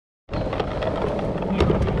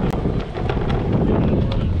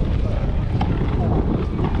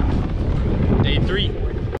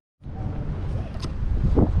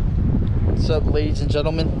up, ladies and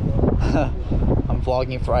gentlemen? I'm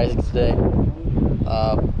vlogging for Isaac today.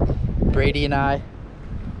 Brady and I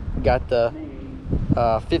got the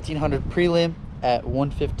 1500 prelim at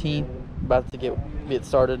 1:15. About to get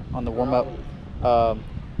started on the warm-up.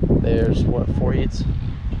 There's what, 4 heats?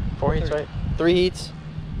 4 heats, right? 3 heats.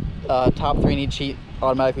 Top 3 in each heat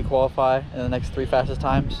automatically qualify in the next 3 fastest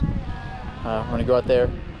times. We're gonna go out there,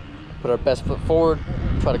 put our best foot forward,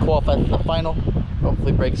 try to qualify for the final,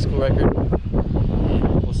 hopefully break a school record,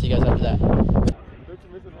 and we'll see you guys after that.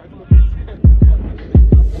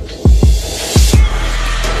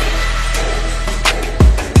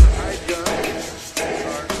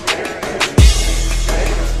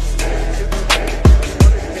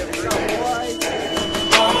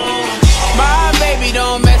 My baby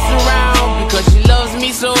don't mess around because she loves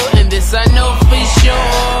me so, and this I know for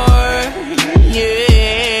sure.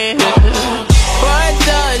 Yeah. But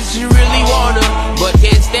does she really wanna? But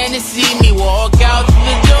can't stand to see me walk out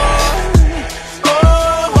the door.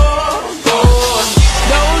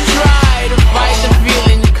 Don't try to fight the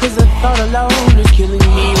feeling, cause the thought alone is killing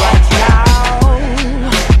me right now.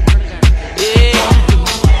 Yeah.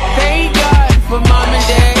 Thank God for mom and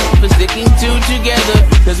dad for sticking two together,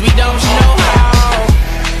 cause we don't know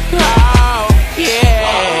how, yeah.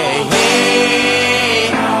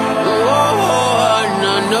 Oh,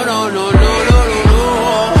 no, no, no, no, no, no, no.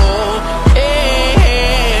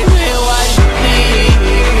 Hey, watch me.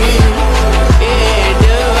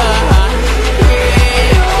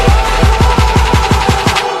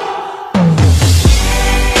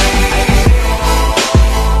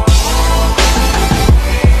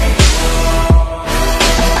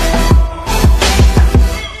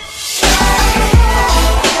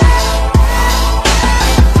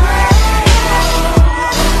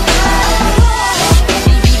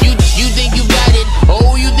 You think you got it,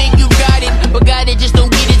 oh, you think you got it, but got it, just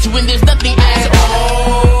don't get it when there's nothing at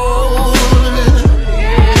all.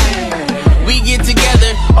 We get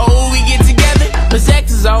together, oh, we get together, but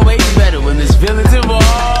sex is always better when there's feelings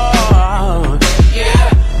involved. Yeah.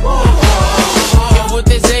 If what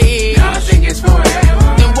they say, I think it's forever.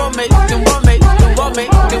 Then what makes love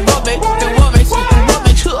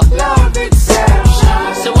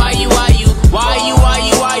exception? So why you?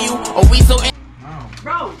 Are we so?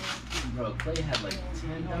 Bro, Clay had like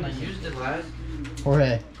 10. I used it last.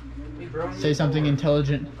 Jorge, say something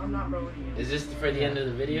intelligent. Is this for the end of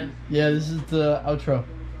the video? Yeah, this is the outro.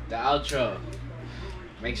 The outro.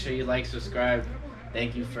 Make sure you like, subscribe.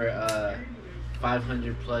 Thank you for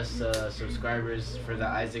 500 plus subscribers for the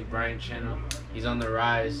Isaac Bryant channel. He's on the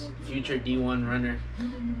rise. Future D1 runner.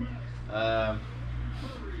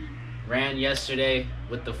 Ran yesterday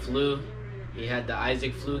with the flu. He had the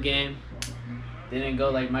Isaac flu game. Didn't go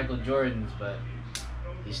like Michael Jordan's, but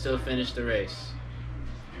he still finished the race.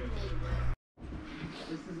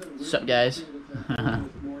 What's up, guys?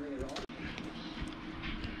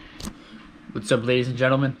 What's up, ladies and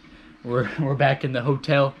gentlemen? We're back in the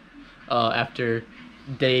hotel after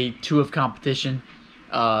day 2 of competition,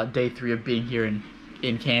 day 3 of being here in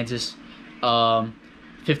Kansas.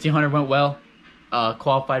 1500 went well.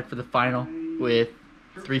 Qualified for the final with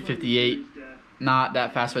 3:58. Not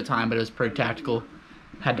that fast of a time, but it was pretty tactical.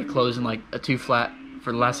 Had to close in like a 2 flat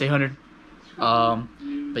for the last 800.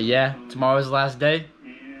 But yeah, tomorrow's the last day.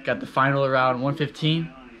 Got the final around 1:15.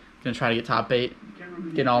 Gonna try to get top 8,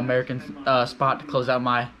 get an All-American spot to close out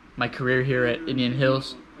my career here at Indian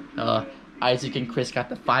Hills. Isaac and Chris got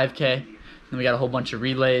the 5K. Then we got a whole bunch of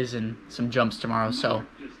relays and some jumps tomorrow. So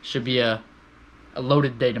should be a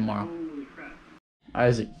loaded day tomorrow.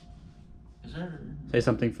 Isaac, say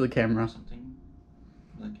something for the camera.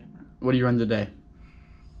 What do you run today?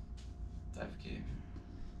 5K.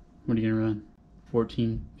 What are you gonna run?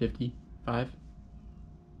 14:55?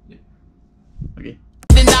 Yeah. Okay.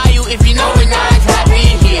 Deny you if you know we're not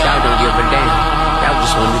happy here. Y'all don't give a damn. Y'all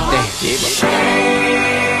just want to dance.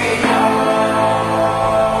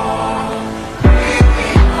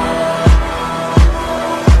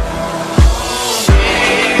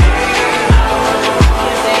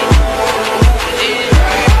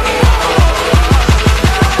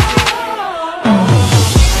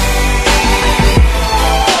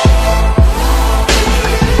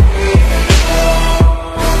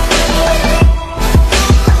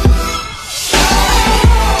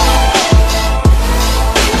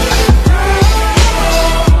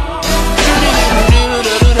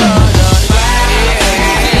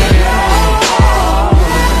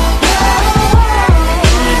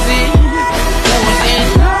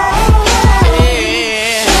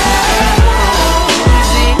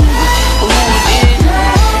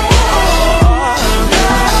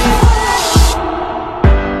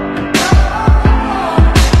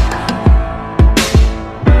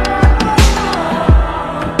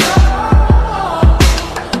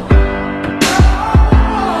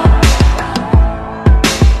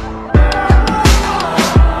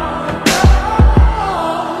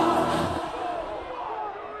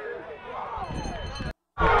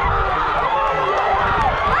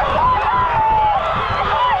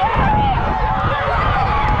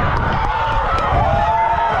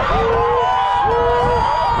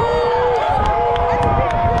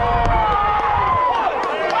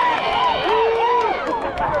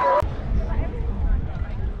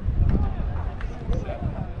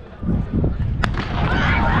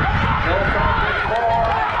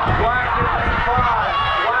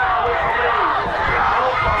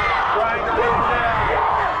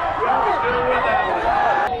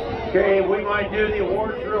 I do the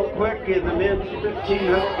awards real quick in the men's 1500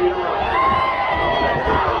 meter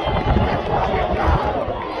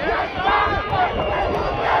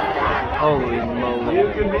Holy moly.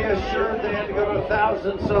 You can be assured they had to go to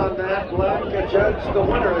thousands on that. Black judged the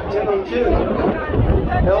winner at 10:02.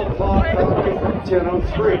 Held fought Falcon at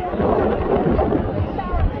 10:03.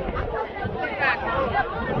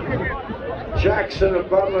 Jackson of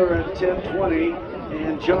Butler at 10:20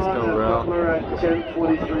 and John of Butler at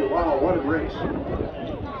 10:23. Wow, what a race.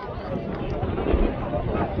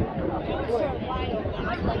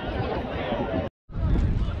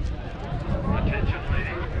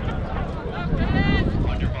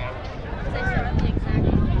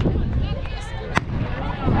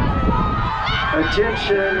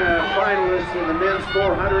 Attention finalists in the men's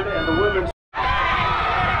 400 and the women's.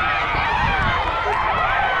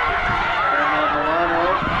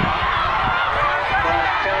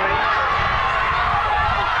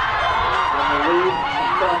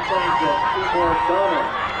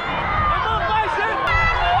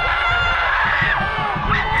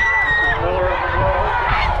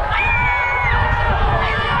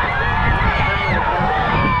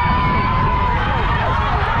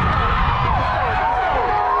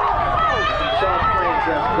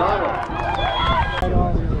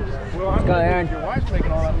 Let's go, Aaron. Your wife's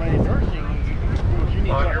making all that money nursing. She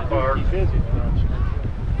needs On your bar. to be busy.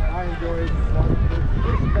 I enjoy it.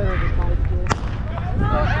 It's better than high school.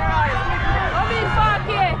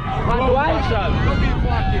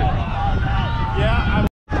 Yeah.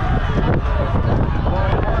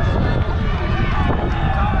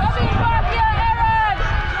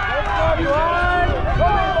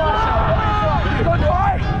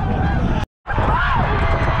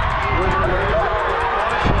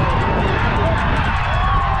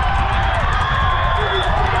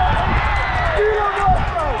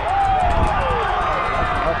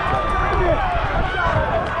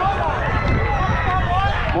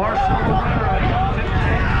 Marshall